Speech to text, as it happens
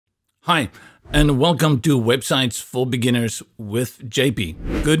Hi, and welcome to Websites for Beginners with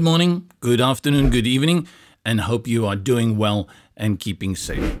JP. Good morning, good afternoon, good evening, and hope you are doing well and keeping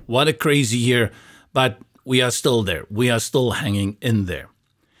safe. What a crazy year, but we are still there. We are still hanging in there.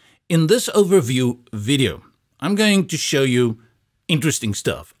 In this overview video, I'm going to show you interesting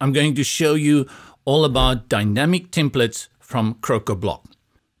stuff. I'm going to show you all about dynamic templates from Crocoblock.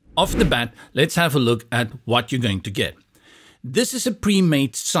 Off the bat, let's have a look at what you're going to get. This is a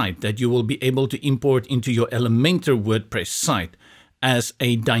pre-made site that you will be able to import into your Elementor WordPress site as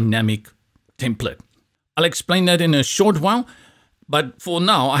a dynamic template. I'll explain that in a short while, but for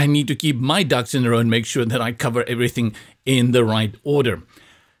now I need to keep my ducks in a row and make sure that I cover everything in the right order.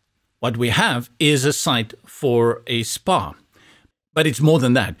 What we have is a site for a spa, but it's more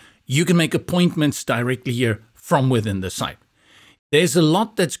than that. You can make appointments directly here from within the site. There's a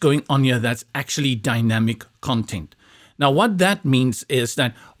lot that's going on here that's actually dynamic content. Now, what that means is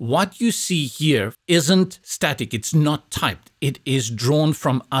that what you see here isn't static. It's not typed. It is drawn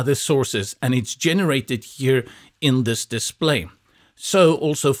from other sources and it's generated here in this display. So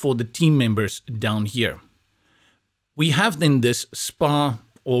also for the team members down here. We have then this spa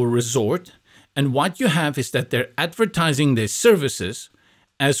or resort. And what you have is that they're advertising their services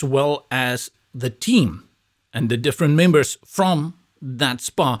as well as the team and the different members from that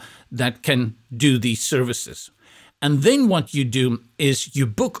spa that can do these services. And then what you do is you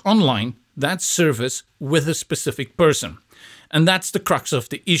book online that service with a specific person. And that's the crux of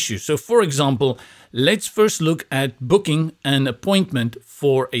the issue. So for example, let's first look at booking an appointment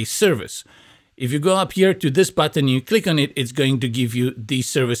for a service. If you go up here to this button, you click on it, it's going to give you these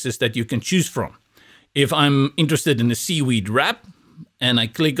services that you can choose from. If I'm interested in a seaweed wrap and I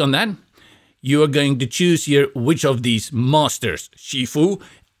click on that, you are going to choose here which of these masters, Shifu,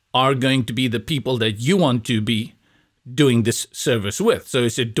 are going to be the people that you want to be doing this service with. So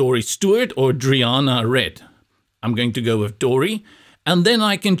is it Dory Stewart or Driana Red? I'm going to go with Dory, and then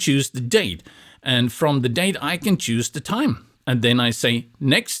I can choose the date. And from the date, I can choose the time. And then I say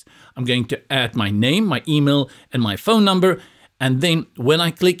next. I'm going to add my name, my email, and my phone number. And then when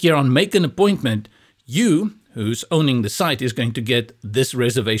I click here on make an appointment, you, who's owning the site, is going to get this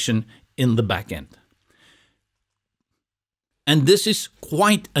reservation in the back end. And this is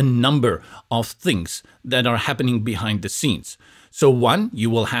quite a number of things that are happening behind the scenes. So one, you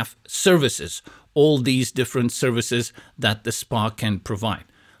will have services, all these different services that the spa can provide.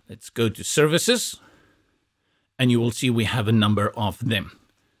 Let's go to services, and you will see we have a number of them.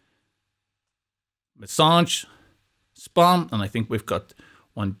 Massage, spa, and I think we've got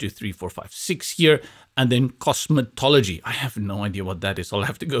 1, 2, 3, 4, 5, 6 here. And then cosmetology. I have no idea what that is. I'll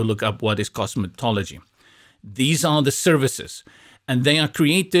have to go look up what is cosmetology. These are the services, and they are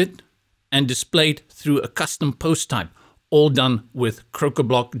created and displayed through a custom post type, all done with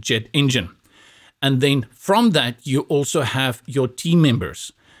Crocoblock JetEngine. And then from that, you also have your team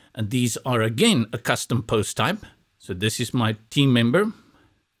members. And these are again a custom post type. So this is my team member.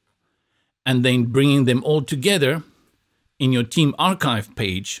 And then bringing them all together in your team archive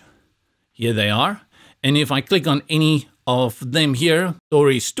page. Here they are. And if I click on any of them here,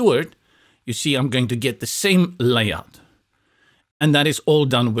 Dory Stewart, you see I'm going to get the same layout. And that is all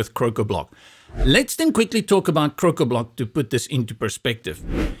done with Crocoblock. Let's then quickly talk about Crocoblock to put this into perspective.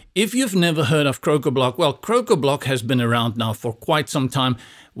 If you've never heard of Crocoblock, well, Crocoblock has been around now for quite some time.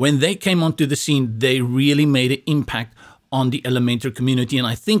 When they came onto the scene, they really made an impact on the Elementor community. And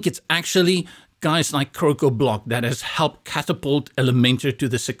I think it's actually guys like Crocoblock that has helped catapult Elementor to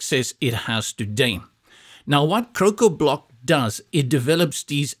the success it has today. Now, what Crocoblock does, it develops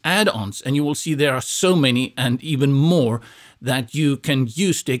these add-ons, and you will see there are so many and even more that you can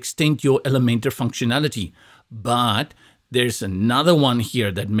use to extend your Elementor functionality. But there's another one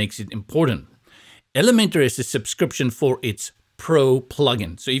here that makes it important. Elementor is a subscription for its Pro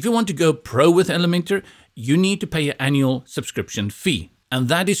plugin. So if you want to go Pro with Elementor, you need to pay an annual subscription fee, and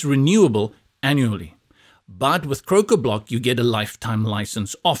that is renewable annually. But with Crocoblock, you get a lifetime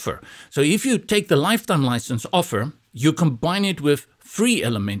license offer. So if you take the lifetime license offer, you combine it with free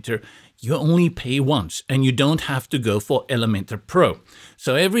Elementor, you only pay once and you don't have to go for Elementor Pro.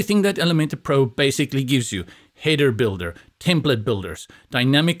 So everything that Elementor Pro basically gives you, header builder, template builders,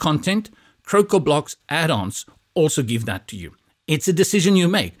 dynamic content, Crocoblock's add-ons also give that to you. It's a decision you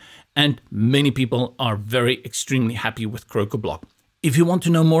make, and many people are very extremely happy with Crocoblock. If you want to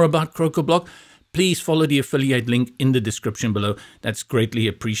know more about Crocoblock, please follow the affiliate link in the description below. That's greatly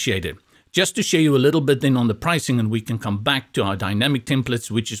appreciated. Just to show you a little bit then on the pricing, and we can come back to our dynamic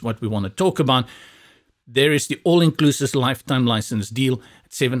templates, which is what we want to talk about. There is the all-inclusive lifetime license deal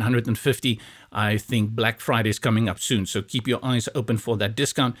at $750. I think Black Friday is coming up soon, so keep your eyes open for that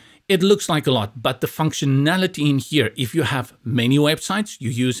discount. It looks like a lot, but the functionality in here, if you have many websites, you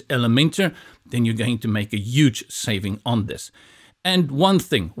use Elementor, then you're going to make a huge saving on this. And one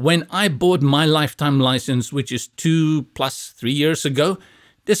thing, when I bought my lifetime license, which is 2+3 years ago,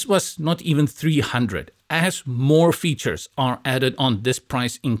 this was not even $300. As more features are added on, this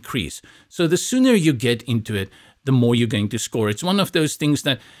price increase. So the sooner you get into it, the more you're going to score. It's one of those things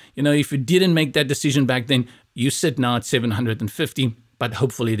that, you know, if you didn't make that decision back then, you sit now at $750, but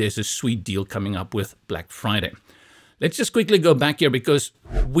hopefully there's a sweet deal coming up with Black Friday. Let's just quickly go back here because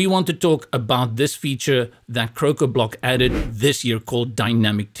we want to talk about this feature that Crocoblock added this year called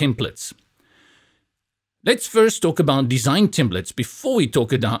dynamic templates. Let's first talk about design templates before we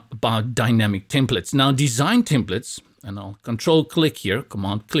talk about dynamic templates. Now, design templates, and I'll control click here,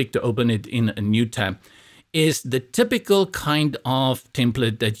 command click to open it in a new tab, is the typical kind of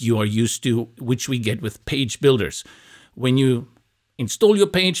template that you are used to, which we get with page builders. When you install your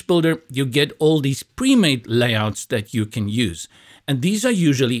page builder, you get all these pre-made layouts that you can use. And these are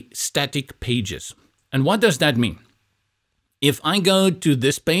usually static pages. And what does that mean? If I go to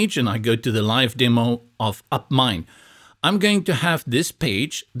this page and I go to the live demo of UpMine, I'm going to have this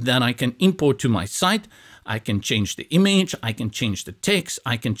page that I can import to my site. I can change the image, I can change the text,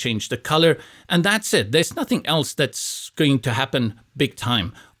 I can change the color, and that's it. There's nothing else that's going to happen big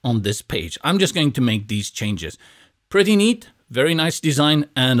time on this page. I'm just going to make these changes. Pretty neat, very nice design,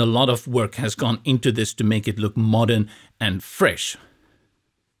 and a lot of work has gone into this to make it look modern and fresh.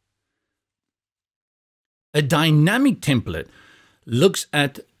 A dynamic template looks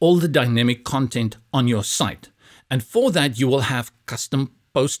at all the dynamic content on your site. And for that, you will have custom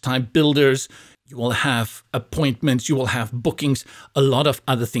post type builders, you will have appointments, you will have bookings, a lot of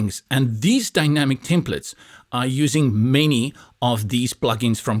other things. And these dynamic templates are using many of these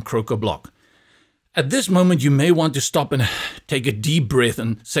plugins from Crocoblock. At this moment, you may want to stop and take a deep breath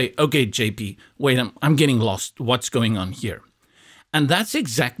and say, okay, JP, wait, I'm getting lost. What's going on here? And that's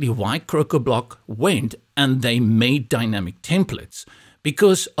exactly why Crocoblock went and they made dynamic templates,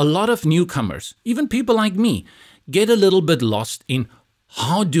 because a lot of newcomers, even people like me, get a little bit lost in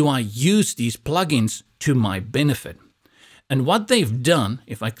how do I use these plugins to my benefit. And what they've done,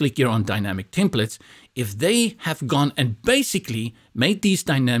 if I click here on dynamic templates, if they have gone and basically made these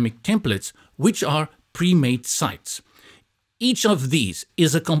dynamic templates, which are pre-made sites. Each of these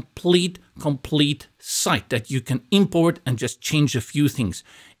is a complete site that you can import and just change a few things.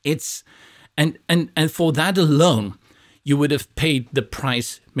 And for that alone, you would have paid the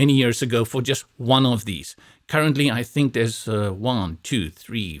price many years ago for just one of these. Currently, I think there's 1, 2,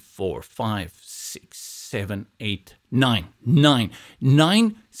 3, 4, 5, 6, 7, 8,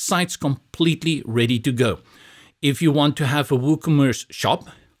 9 sites completely ready to go. If you want to have a WooCommerce shop,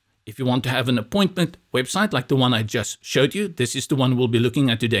 if you want to have an appointment website like the one I just showed you, this is the one we'll be looking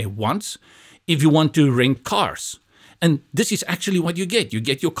at today once. If you want to rent cars, and this is actually what you get. You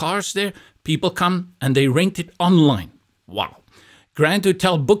get your cars there, people come and they rent it online. Wow. Grand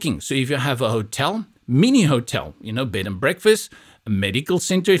hotel booking. So if you have a hotel, mini hotel, you know, bed and breakfast, a medical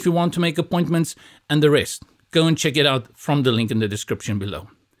center if you want to make appointments, and the rest. Go and check it out from the link in the description below.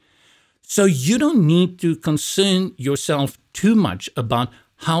 So you don't need to concern yourself too much about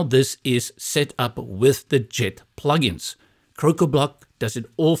how this is set up with the Jet plugins. Crocoblock does it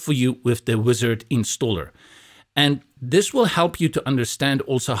all for you with the wizard installer. And this will help you to understand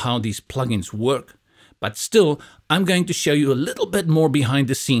also how these plugins work. But still, I'm going to show you a little bit more behind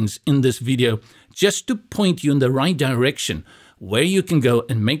the scenes in this video, just to point you in the right direction where you can go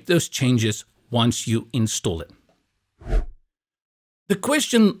and make those changes once you install it. The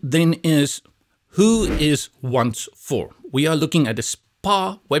question then is, who is Once for? We are looking at a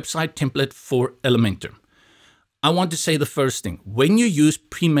spa website template for Elementor. I want to say the first thing, when you use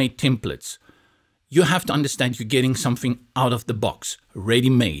pre-made templates, you have to understand you're getting something out of the box,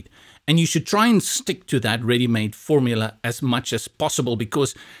 ready-made. And you should try and stick to that ready-made formula as much as possible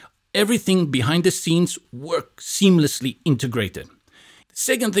because everything behind the scenes works seamlessly integrated. The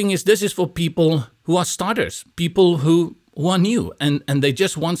second thing is this is for people who are starters, people who are new and they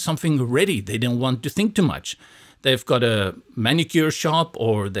just want something ready. They don't want to think too much. They've got a manicure shop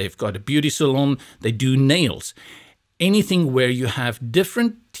or they've got a beauty salon, they do nails. Anything where you have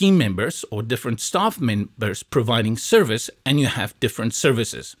different team members or different staff members providing service and you have different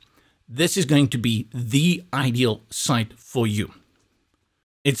services. This is going to be the ideal site for you.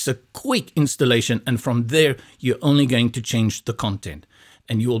 It's a quick installation and from there you're only going to change the content.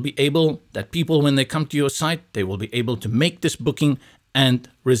 And you will be able, that people when they come to your site, they will be able to make this booking and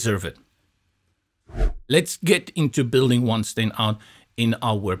reserve it. Let's get into building one standout in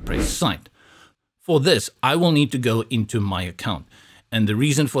our WordPress site. For this, I will need to go into my account. And the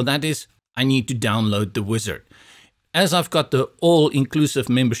reason for that is I need to download the wizard. As I've got the all-inclusive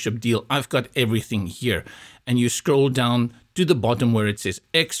membership deal, I've got everything here. And you scroll down to the bottom where it says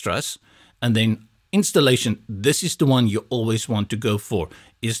extras and then installation. This is the one you always want to go for,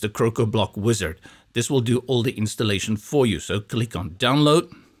 is the Crocoblock wizard. This will do all the installation for you. So click on download.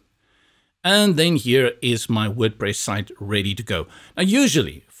 And then here is my WordPress site ready to go. Now,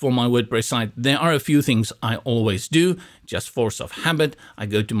 usually for my WordPress site, there are a few things I always do, just force of habit. I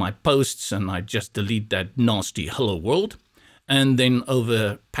go to my posts and I just delete that nasty hello world. And then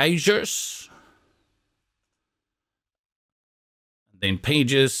over pages, then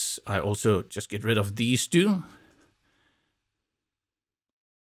pages, I also just get rid of these two.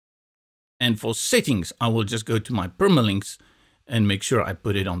 And for settings, I will just go to my permalinks and make sure I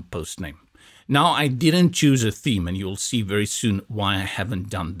put it on post name. Now, I didn't choose a theme, and you'll see very soon why I haven't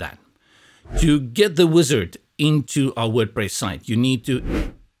done that. To get the wizard into our WordPress site, you need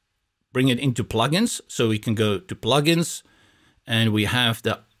to bring it into plugins. So we can go to plugins, and we have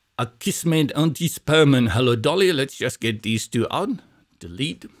the Akismet Anti-Spam and Hello Dolly. Let's just get these two out.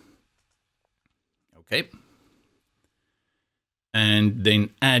 Delete. Okay. And then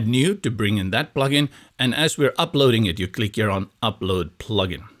add new to bring in that plugin. And as we're uploading it, you click here on Upload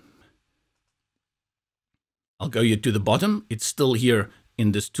Plugin. I'll go you to the bottom. It's still here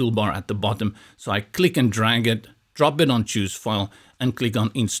in this toolbar at the bottom. So I click and drag it, drop it on Choose File, and click on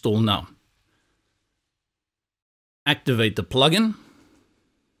Install Now. Activate the plugin.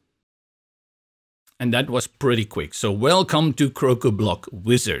 And that was pretty quick. So welcome to Crocoblock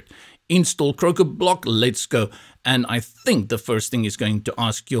Wizard. Install Crocoblock, let's go. And I think the first thing is going to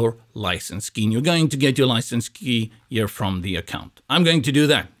ask your license key. And you're going to get your license key here from the account. I'm going to do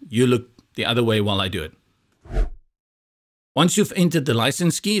that. You look the other way while I do it. Once you've entered the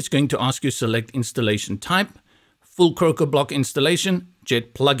license key, it's going to ask you select installation type, full Crocoblock installation,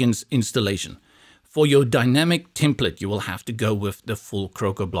 Jet plugins installation. For your dynamic template, you will have to go with the full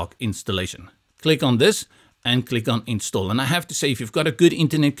Crocoblock installation. Click on this and click on install. And I have to say, if you've got a good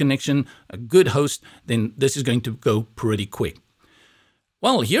internet connection, a good host, then this is going to go pretty quick.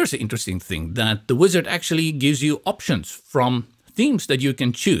 Well, here's the interesting thing, that the wizard actually gives you options from themes that you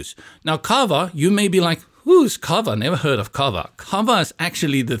can choose. Now, Kava, you may be like, who's Kava? Never heard of Kava. Kava is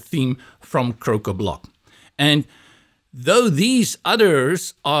actually the theme from Crocoblock. And though these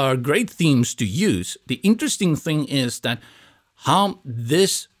others are great themes to use, the interesting thing is that how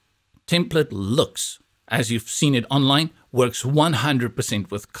this template looks, as you've seen it online, works 100%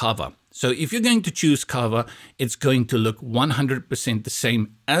 with Kava. So if you're going to choose Kava, it's going to look 100% the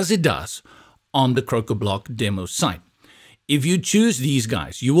same as it does on the Crocoblock demo site. If you choose these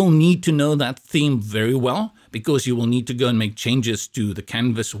guys, you will need to know that theme very well, because you will need to go and make changes to the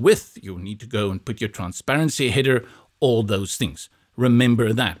canvas width. You'll need to go and put your transparency header, all those things.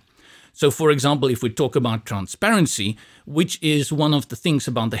 Remember that. So for example, if we talk about transparency, which is one of the things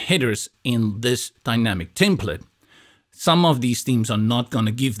about the headers in this dynamic template, some of these themes are not going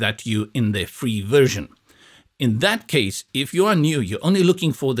to give that to you in their free version. In that case, if you are new, you're only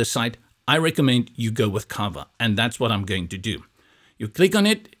looking for the site, I recommend you go with Kava, and that's what I'm going to do. You click on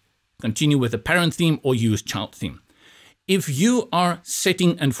it, continue with the parent theme or use child theme. If you are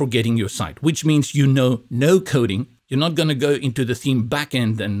setting and forgetting your site, which means you know no coding, you're not going to go into the theme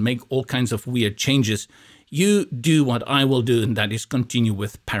backend and make all kinds of weird changes. You do what I will do, and that is continue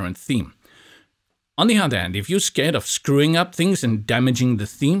with parent theme. On the other hand, if you're scared of screwing up things and damaging the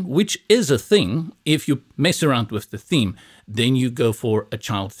theme, which is a thing, if you mess around with the theme, then you go for a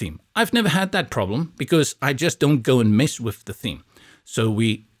child theme. I've never had that problem because I just don't go and mess with the theme. So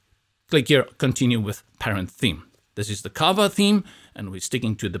we click here, continue with parent theme. This is the Kava theme, and we're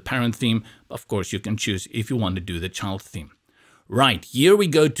sticking to the parent theme. Of course, you can choose if you want to do the child theme. Right, here we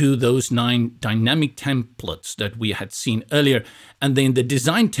go to those 9 dynamic templates that we had seen earlier, and then the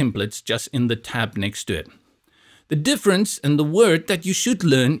design templates just in the tab next to it. The difference and the word that you should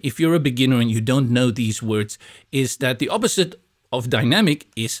learn if you're a beginner and you don't know these words is that the opposite of dynamic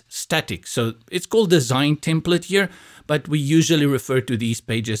is static. So it's called design template here, but we usually refer to these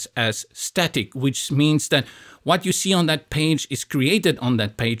pages as static, which means that what you see on that page is created on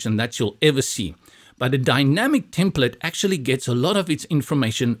that page, and that you'll ever see. But a dynamic template actually gets a lot of its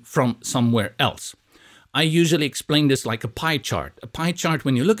information from somewhere else. I usually explain this like a pie chart. A pie chart,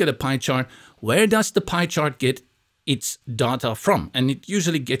 when you look at a pie chart, where does the pie chart get its data from? And it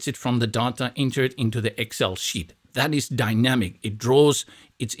usually gets it from the data entered into the Excel sheet. That is dynamic. It draws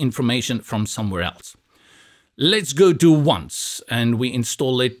its information from somewhere else. Let's go to once and we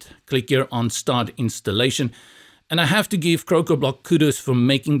install it. Click here on Start Installation. And I have to give Crocoblock kudos for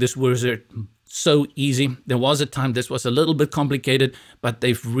making this wizard so easy. There was a time this was a little bit complicated, but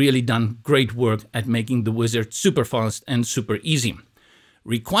they've really done great work at making the wizard super fast and super easy.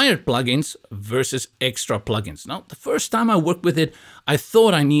 Required plugins versus extra plugins. Now, the first time I worked with it, I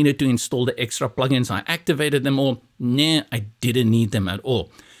thought I needed to install the extra plugins. I activated them all. Nah, I didn't need them at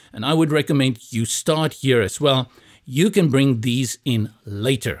all. And I would recommend you start here as well. You can bring these in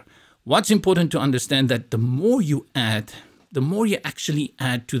later. What's important to understand that the more you add, the more you actually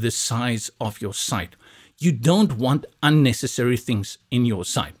add to the size of your site. You don't want unnecessary things in your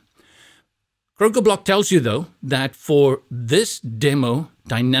site. Crocoblock tells you, though, that for this demo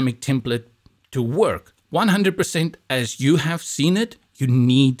dynamic template to work 100% as you have seen it, you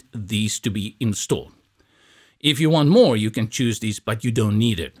need these to be installed. If you want more, you can choose these, but you don't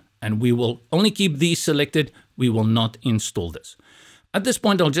need it. And we will only keep these selected. We will not install this. At this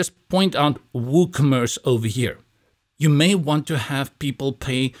point, I'll just point out WooCommerce over here. You may want to have people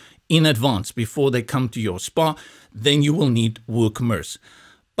pay in advance before they come to your spa. Then you will need WooCommerce.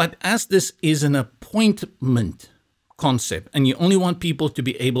 But as this is an appointment concept and you only want people to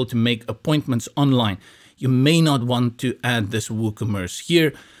be able to make appointments online, you may not want to add this WooCommerce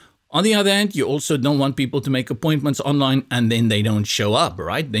here. On the other hand, you also don't want people to make appointments online and then they don't show up,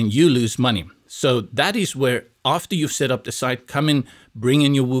 right? Then you lose money. So that is where after you've set up the site, come in, bring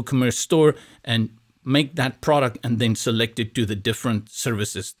in your WooCommerce store and make that product and then select it to the different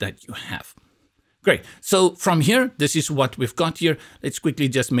services that you have. Great. So from here, this is what we've got here. Let's quickly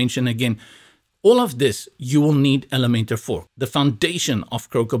just mention again, all of this you will need Elementor for. The foundation of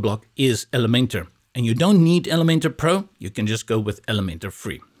Crocoblock is Elementor, and you don't need Elementor Pro. You can just go with Elementor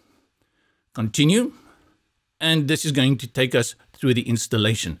Free. Continue. And this is going to take us through the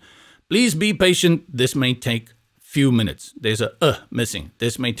installation. Please be patient. This may take a few minutes. There's a missing.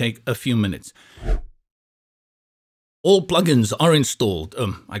 This may take a few minutes. All plugins are installed.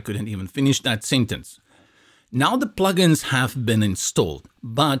 I couldn't even finish that sentence. Now the plugins have been installed,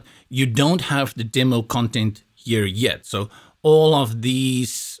 but you don't have the demo content here yet. So all of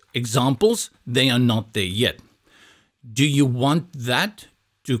these examples, they are not there yet. Do you want that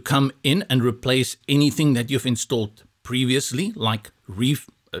to come in and replace anything that you've installed previously, like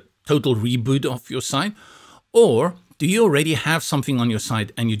a total reboot of your site? Or do you already have something on your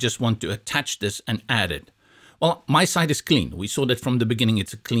site and you just want to attach this and add it? Well, my site is clean. We saw that from the beginning.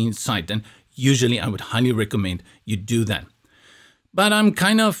 It's a clean site, and usually I would highly recommend you do that. But I'm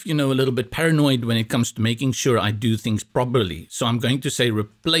kind of, a little bit paranoid when it comes to making sure I do things properly. So I'm going to say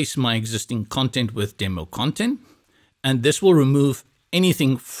replace my existing content with demo content, and this will remove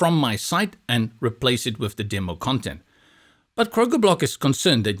anything from my site and replace it with the demo content. But Crocoblock is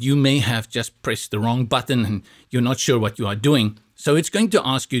concerned that you may have just pressed the wrong button and you're not sure what you are doing. So it's going to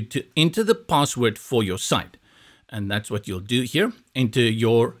ask you to enter the password for your site. And that's what you'll do here. Enter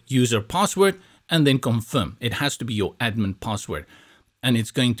your user password and then confirm. It has to be your admin password. And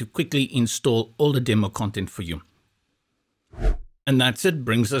it's going to quickly install all the demo content for you. And that's it.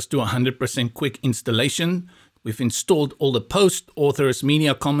 Brings us to 100% quick installation. We've installed all the posts, authors,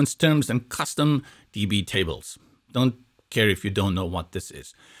 media, comments, terms, and custom DB tables. Don't care if you don't know what this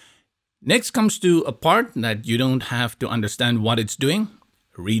is. Next comes to a part that you don't have to understand what it's doing.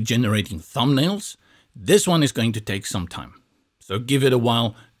 Regenerating thumbnails. This one is going to take some time. So give it a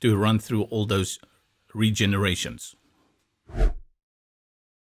while to run through all those regenerations.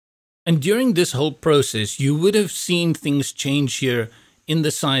 And during this whole process, you would have seen things change here in the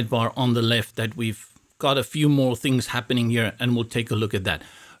sidebar on the left, that we've got a few more things happening here, and we'll take a look at that.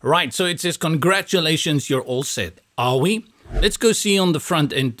 Right, so it says, congratulations, you're all set. Are we? Let's go see on the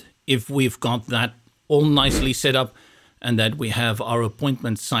front end if we've got that all nicely set up and that we have our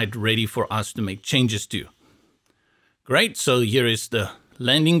appointment site ready for us to make changes to. Great, so here is the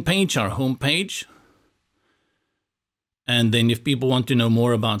landing page, our home page. And then if people want to know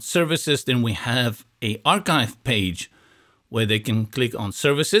more about services, then we have a archive page where they can click on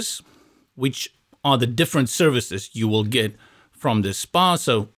services, which are the different services you will get from the spa.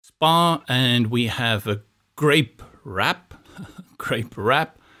 So spa, and we have a grape wrap, grape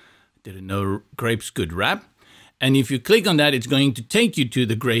wrap. Didn't know grapes could wrap. And if you click on that, it's going to take you to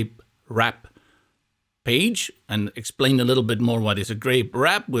the grape wrap page and explain a little bit more what is a grape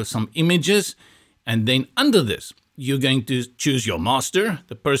wrap with some images. And then under this, you're going to choose your master,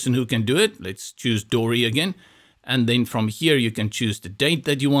 the person who can do it. Let's choose Dory again. And then from here, you can choose the date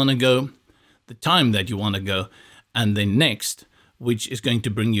that you want to go, the time that you want to go, and then next, which is going to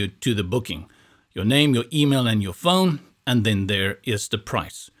bring you to the booking. Your name, your email, and your phone. And then there is the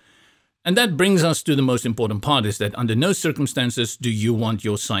price. And that brings us to the most important part, is that under no circumstances do you want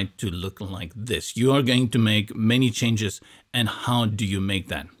your site to look like this. You are going to make many changes, and how do you make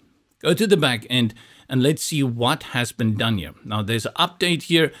that? Go to the back end and let's see what has been done here. Now there's an update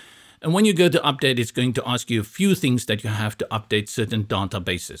here, and when you go to update, it's going to ask you a few things that you have to update certain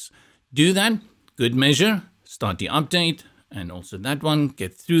databases. Do that, good measure, start the update, and also that one,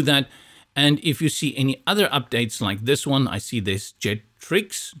 get through that. And if you see any other updates like this one, I see this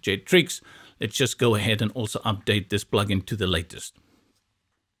JetTricks. Let's just go ahead and also update this plugin to the latest.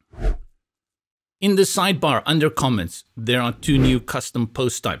 In the sidebar under comments, there are two new custom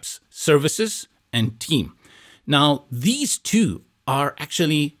post types, services and team. Now, these two are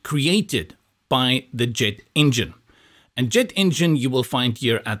actually created by the JetEngine. And JetEngine you will find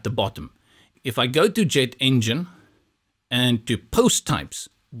here at the bottom. If I go to JetEngine and to post types,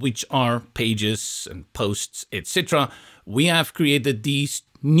 which are pages and posts, etc., we have created these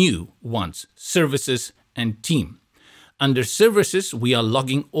new ones, services and team. Under services, we are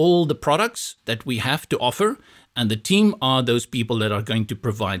logging all the products that we have to offer, and the team are those people that are going to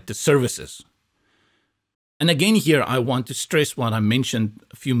provide the services. And again here, I want to stress what I mentioned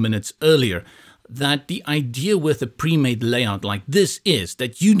a few minutes earlier, that the idea with a pre-made layout like this is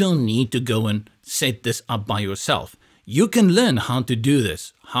that you don't need to go and set this up by yourself. You can learn how to do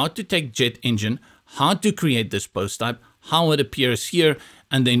this, how to take JetEngine, how to create this post type, how it appears here,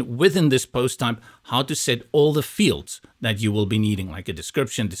 and then within this post type, how to set all the fields that you will be needing, like a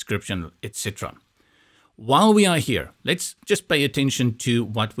description, etc. While we are here, let's just pay attention to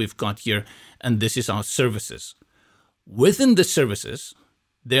what we've got here, and this is our services. Within the services,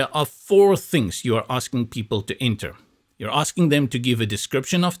 there are 4 things you are asking people to enter. You're asking them to give a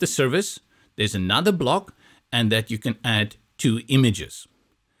description of the service, there's another block, and that you can add 2 images.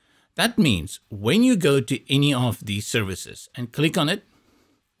 That means when you go to any of these services and click on it,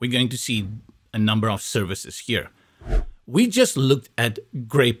 we're going to see a number of services here. We just looked at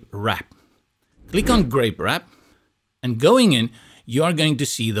Grape Wrap. Click on Grape Wrap, and going in, you are going to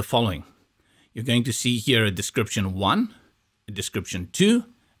see the following. You're going to see here a description 1, a description 2,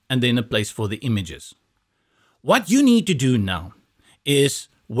 and then a place for the images. What you need to do now is,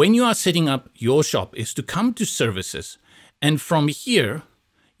 when you are setting up your shop, is to come to services, and from here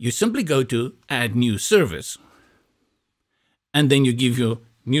you simply go to add new service, and then you give your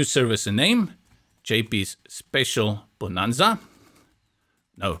new service a name, JP's Special Bonanza,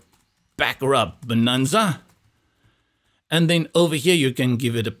 Backrub Bonanza, and then over here you can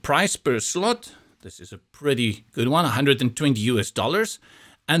give it a price per slot. This is a pretty good one, $120 US,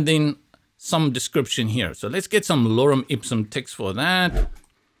 and then some description here. So let's get some lorem ipsum text for that,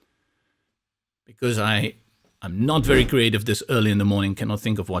 because I'm not very creative this early in the morning, cannot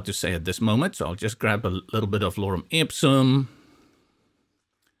think of what to say at this moment. So I'll just grab a little bit of lorem ipsum,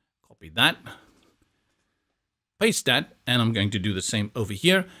 copy that, paste that, and I'm going to do the same over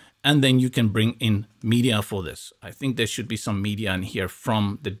here. And then you can bring in media for this. I think there should be some media in here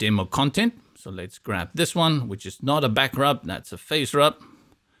from the demo content. So let's grab this one, which is not a back rub, that's a face rub.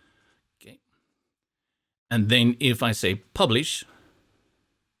 Okay. And then if I say publish,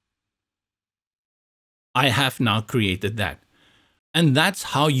 I have now created that. And that's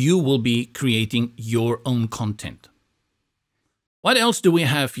how you will be creating your own content. What else do we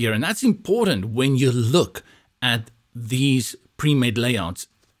have here? And that's important when you look at these pre-made layouts.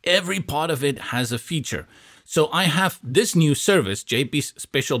 Every part of it has a feature. So I have this new service, JP's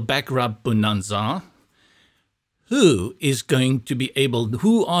Special Backrub Bonanza. Who is going to be able,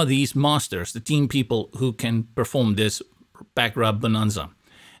 who are these masters, the team people who can perform this Backrub Bonanza?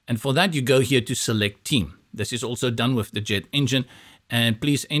 And for that, you go here to select team. This is also done with the JetEngine. And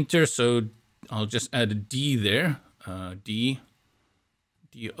please enter. So I'll just add a D there. D-O-R.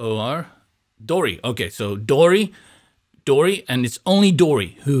 Dory. Okay, so Dory, and it's only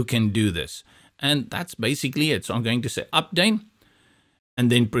Dory who can do this. And that's basically it. So I'm going to say update,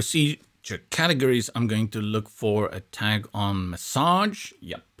 and then procedure categories. I'm going to look for a tag on massage.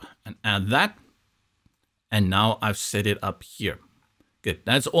 Yep, and add that. And now I've set it up here. Good,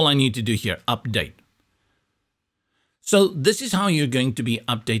 that's all I need to do here, update. So this is how you're going to be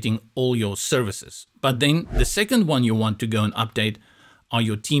updating all your services. But then the second one you want to go and update are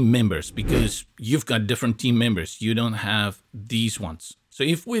your team members, because you've got different team members. You don't have these ones. So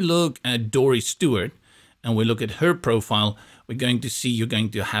if we look at Dory Stewart and we look at her profile, we're going to see you're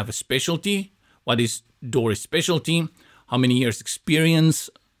going to have a specialty. What is Dory's specialty? How many years experience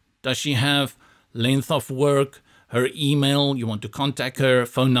does she have? Length of work, her email, you want to contact her,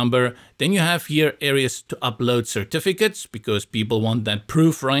 phone number. Then you have here areas to upload certificates, because people want that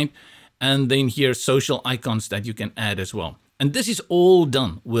proof, right? And then here social icons that you can add as well. And this is all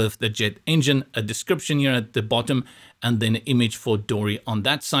done with the JetEngine, a description here at the bottom, and then an image for Dory on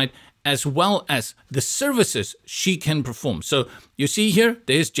that side, as well as the services she can perform. So you see here,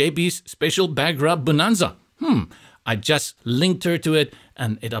 there's JP's special bag rub bonanza. I just linked her to it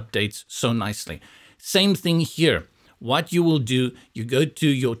and it updates so nicely. Same thing here. What you will do, you go to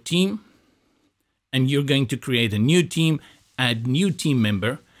your team and you're going to create a new team, add new team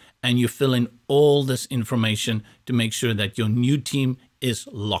member, and you fill in all this information to make sure that your new team is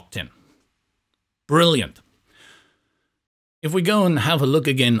locked in. Brilliant. If we go and have a look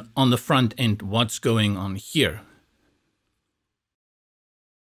again on the front end, what's going on here?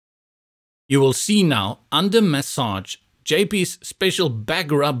 You will see now under massage, JP's special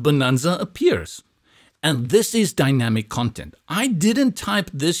bag rub bonanza appears. And this is dynamic content. I didn't type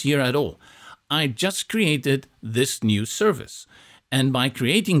this here at all. I just created this new service. And by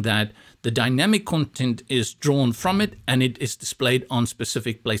creating that, the dynamic content is drawn from it and it is displayed on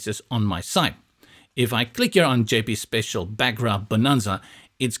specific places on my site. If I click here on JP Special Bag Rub Bonanza,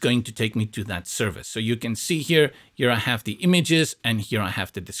 it's going to take me to that service. So you can see here I have the images and here I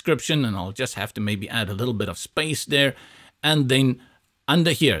have the description, and I'll just have to maybe add a little bit of space there. And then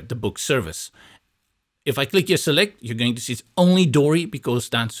under here, the book service. If I click here select, you're going to see it's only Dory because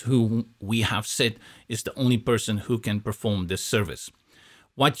that's who we have said is the only person who can perform this service.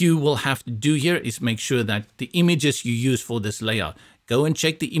 What you will have to do here is make sure that the images you use for this layout, go and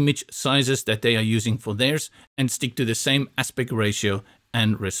check the image sizes that they are using for theirs and stick to the same aspect ratio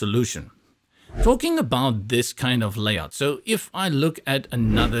and resolution. Talking about this kind of layout. So if I look at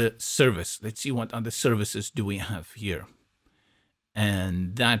another service, let's see what other services do we have here.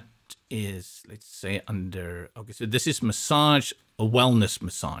 And that is, let's say under, okay, so this is massage, a wellness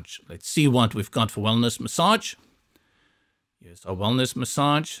massage. Let's see what we've got for wellness massage. Here's our wellness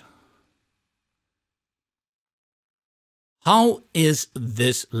massage. How is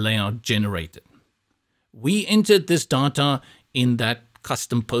this layout generated? We entered this data in that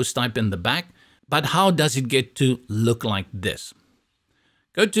custom post type in the back, but how does it get to look like this?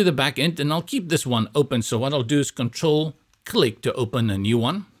 Go to the back end and I'll keep this one open. So what I'll do is Control click to open a new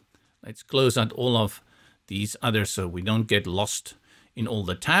one. Let's close out all of these others so we don't get lost in all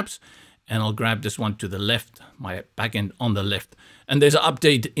the tabs. And I'll grab this one to the left, my backend on the left. And there's an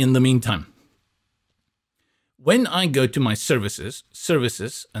update in the meantime. When I go to my services,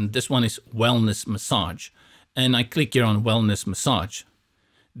 and this one is wellness massage, and I click here on wellness massage,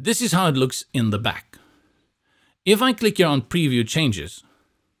 this is how it looks in the back. If I click here on preview changes,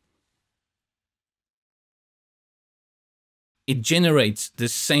 it generates the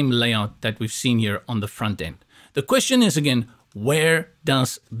same layout that we've seen here on the front end. The question is again, where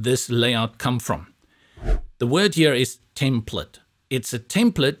does this layout come from? The word here is template. It's a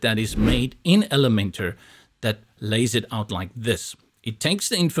template that is made in Elementor that lays it out like this. It takes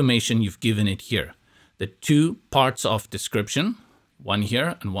the information you've given it here, the two parts of description, one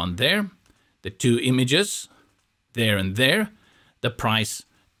here and one there, the two images, there and there, the price,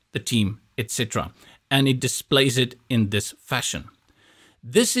 the team, etc. And it displays it in this fashion.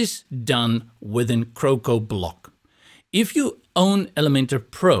 This is done within Crocoblock. If you own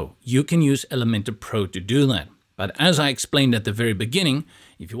Elementor Pro, you can use Elementor Pro to do that. But as I explained at the very beginning,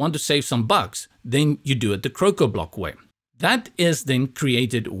 if you want to save some bucks, then you do it the Crocoblock way. That is then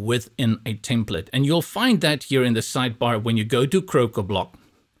created within a template. And you'll find that here in the sidebar when you go to Crocoblock,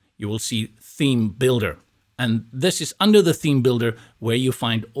 you will see Theme Builder. And this is under the Theme Builder where you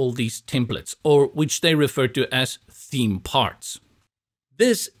find all these templates, or which they refer to as theme parts.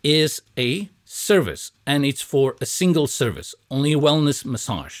 This is a service and it's for a single service, only a wellness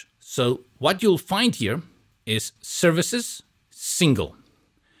massage. So what you'll find here is services, single.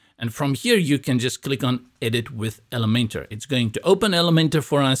 And from here, you can just click on Edit with Elementor. It's going to open Elementor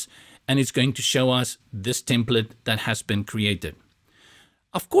for us, and it's going to show us this template that has been created.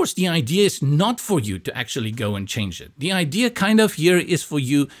 Of course, the idea is not for you to actually go and change it. The idea kind of here is for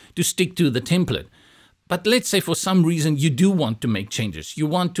you to stick to the template. But let's say for some reason you do want to make changes. You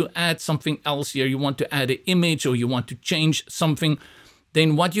want to add something else here. You want to add an image or you want to change something.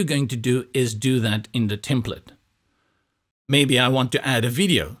 Then what you're going to do is do that in the template. Maybe I want to add a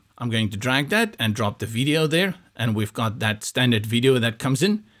video. I'm going to drag that and drop the video there. And we've got that standard video that comes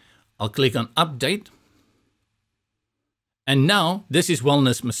in. I'll click on Update. And now this is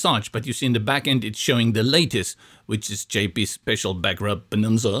Wellness Massage, but you see in the back end, it's showing the latest, which is JP's Special Back Rub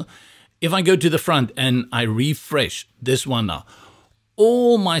Bonanza. If I go to the front and I refresh this one now,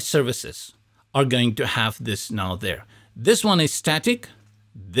 all my services are going to have this now there. This one is static.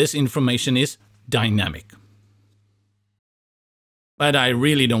 This information is dynamic. But I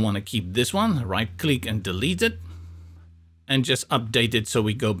really don't want to keep this one. Right click and delete it. and just update it so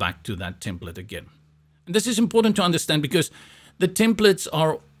we go back to that template again. And this is important to understand because the templates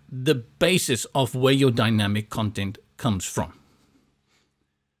are the basis of where your dynamic content comes from.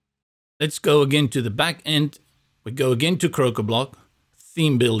 Let's go again to the back end. We go again to Crocoblock,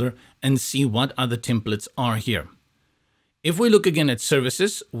 Theme Builder, and see what other templates are here. If we look again at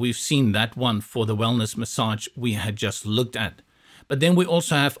services, we've seen that one for the wellness massage we had just looked at. But then we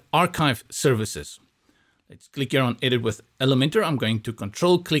also have archive services. Let's click here on Edit with Elementor. I'm going to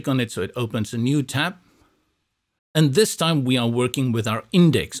Control click on it so it opens a new tab. And this time we are working with our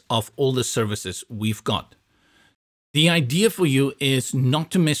index of all the services we've got. The idea for you is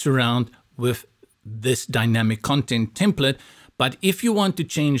not to mess around with this dynamic content template, but if you want to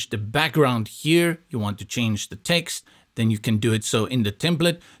change the background here, you want to change the text, then you can do it so in the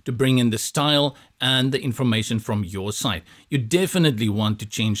template to bring in the style and the information from your site. You definitely want to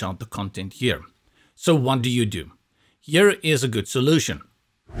change out the content here. So what do? Here is a good solution.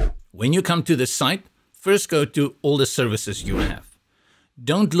 When you come to the site, first go to all the services you have.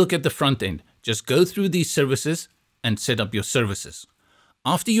 Don't look at the front end. Just go through these services and set up your services.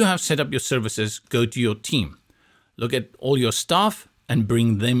 After you have set up your services, go to your team. Look at all your staff and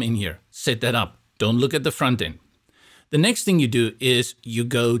bring them in here. Set that up. Don't look at the front end. The next thing you do is you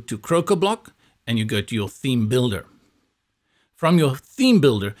go to Crocoblock and you go to your theme builder. From your theme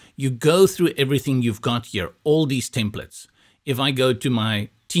builder, you go through everything you've got here, all these templates. If I go to my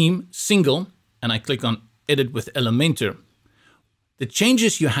team single and I click on Edit with Elementor, the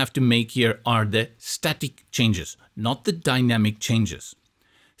changes you have to make here are the static changes, not the dynamic changes.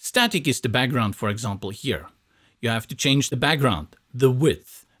 Static is the background, for example, here. You have to change the background, the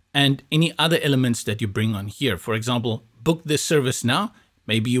width, and any other elements that you bring on here. For example, book this service now.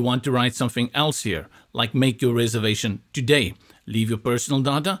 Maybe you want to write something else here, like make your reservation today. Leave your personal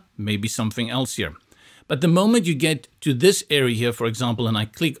data, maybe something else here. But the moment you get to this area here, for example, and I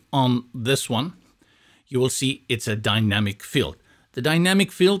click on this one, you will see it's a dynamic field. The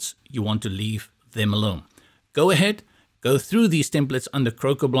dynamic fields, you want to leave them alone. Go ahead, go through these templates under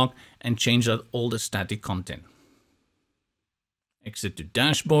Crocoblock and change out all the static content. Exit to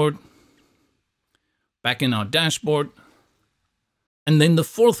dashboard, back in our dashboard. And then the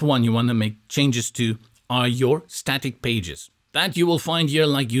fourth one you want to make changes to are your static pages. That you will find here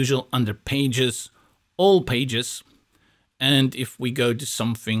like usual under pages, all pages. And if we go to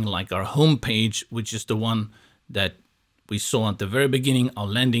something like our home page, which is the one that we saw at the very beginning, our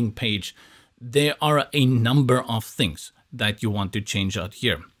landing page, there are a number of things that you want to change out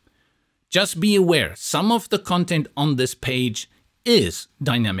here. Just be aware, some of the content on this page is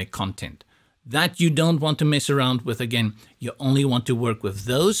dynamic content that you don't want to mess around with. Again, you only want to work with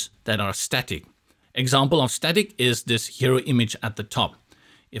those that are static. Example of static is this hero image at the top.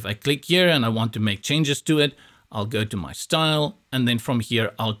 If I click here and I want to make changes to it, I'll go to my style, and then from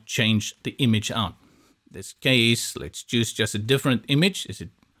here I'll change the image out. In this case, let's choose just a different image. Is it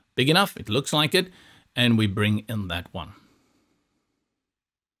big enough? It looks like it. And we bring in that one.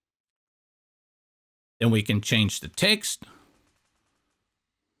 Then we can change the text.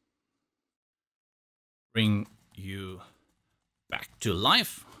 Bring you back to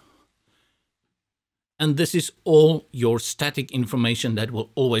life. And this is all your static information that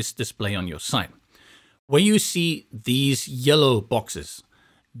will always display on your site. Where you see these yellow boxes,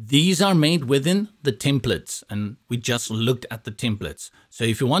 these are made within the templates, and we just looked at the templates. So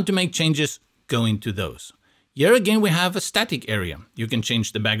if you want to make changes, go into those. Here again, we have a static area. You can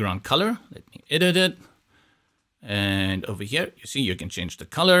change the background color. Let me edit it. And over here, you see, you can change the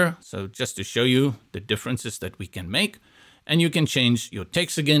color. So just to show you the differences that we can make. And you can change your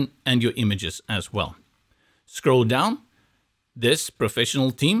text again and your images as well. Scroll down. This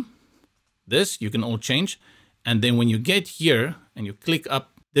professional team, this you can all change. And then when you get here and you click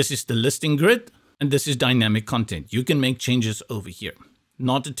up, this is the listing grid, and this is dynamic content. You can make changes over here.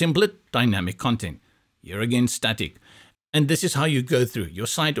 Not a template, dynamic content. Here again, static. And this is how you go through. Your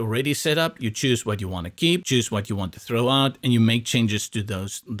site already set up, you choose what you want to keep, choose what you want to throw out, and you make changes to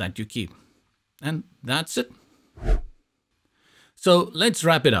those that you keep. And that's it. So let's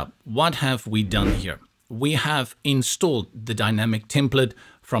wrap it up. What have we done here? We have installed the dynamic template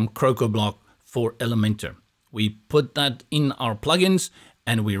from Crocoblock for Elementor. We put that in our plugins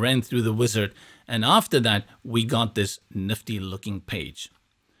and we ran through the wizard. And after that, we got this nifty looking page.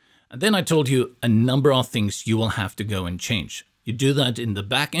 And then I told you a number of things you will have to go and change. You do that in the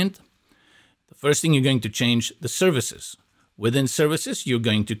back end. The first thing you're going to change the services. Within services, you're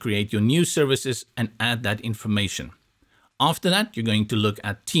going to create your new services and add that information. After that, you're going to look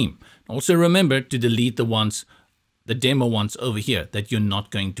at team. Also remember to delete the demo ones over here that you're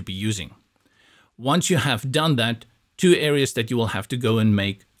not going to be using. Once you have done that, two areas that you will have to go and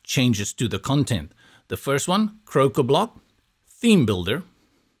make changes to the content. The first one, Crocoblock, theme builder.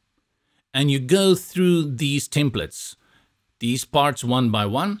 And you go through these templates, these parts one by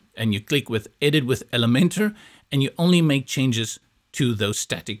one, and you click with Edit with Elementor, and you only make changes to those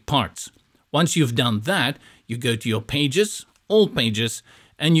static parts. Once you've done that, you go to your pages, all pages,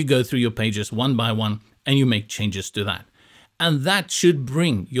 and you go through your pages one by one, and you make changes to that. And that should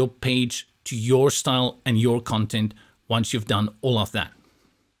bring your page to your style and your content once you've done all of that.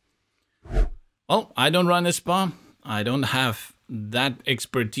 Well, I don't run a spa. I don't have that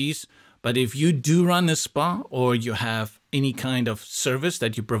expertise. But if you do run a spa, or you have any kind of service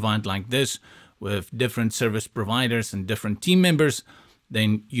that you provide like this with different service providers and different team members,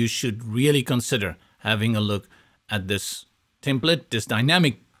 then you should really consider having a look at this template, this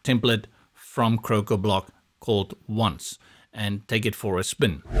dynamic template from Crocoblock called Once, and take it for a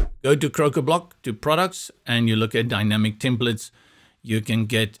spin. Go to Crocoblock, to products, and you look at dynamic templates. You can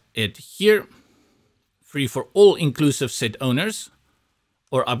get it here, free for all inclusive set owners,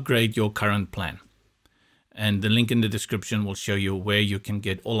 or upgrade your current plan. And the link in the description will show you where you can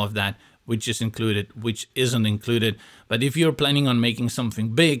get all of that, which is included, which isn't included. But if you're planning on making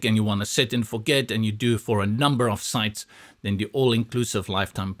something big and you want to set and forget, and you do for a number of sites, then the all-inclusive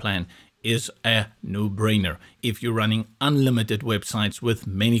lifetime plan is a no-brainer. If you're running unlimited websites with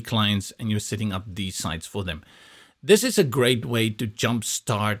many clients and you're setting up these sites for them. This is a great way to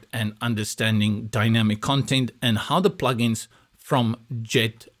jumpstart and understanding dynamic content and how the plugins from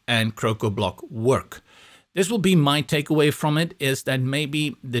Jet and Crocoblock work. This will be my takeaway from it, is that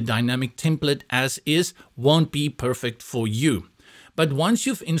maybe the dynamic template as is won't be perfect for you. But once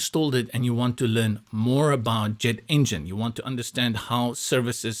you've installed it and you want to learn more about JetEngine, you want to understand how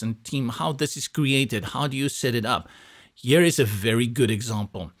services and team, how this is created, how do you set it up? Here is a very good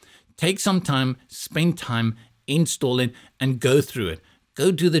example. Take some time, spend time, install it, and go through it.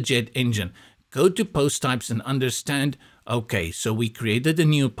 Go to the JetEngine, go to post types and understand, okay, so we created a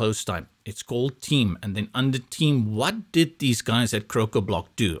new post type. It's called team. And then under team, what did these guys at Crocoblock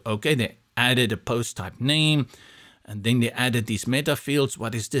do? Okay, they added a post type name, and then they added these meta fields.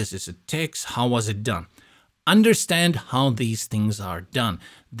 What is this? It's a text. How was it done? Understand how these things are done.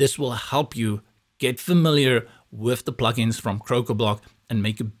 This will help you get familiar with the plugins from Crocoblock and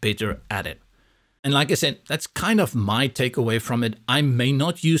make you better at it. And like I said, that's kind of my takeaway from it. I may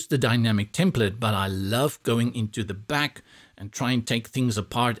not use the dynamic template, but I love going into the back and try and take things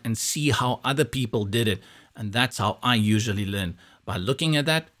apart and see how other people did it. And that's how I usually learn, by looking at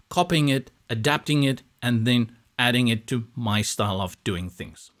that, copying it, adapting it, and then adding it to my style of doing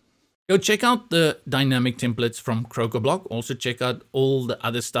things. Go check out the dynamic templates from Crocoblock. Also check out all the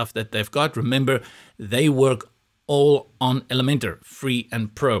other stuff that they've got. Remember, they work all on Elementor, free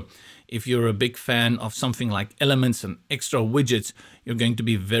and pro. If you're a big fan of something like elements and extra widgets, you're going to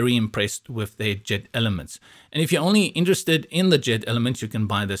be very impressed with their Jet elements. And if you're only interested in the Jet elements, you can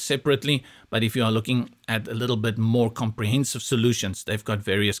buy this separately. But if you are looking at a little bit more comprehensive solutions, they've got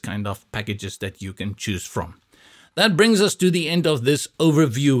various kind of packages that you can choose from. That brings us to the end of this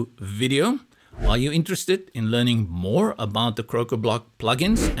overview video. Are you interested in learning more about the Crocoblock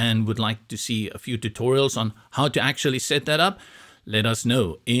plugins and would like to see a few tutorials on how to actually set that up? Let us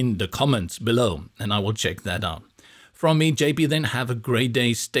know in the comments below and I will check that out. From me, JP, then have a great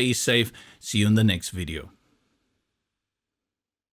day, stay safe, see you in the next video.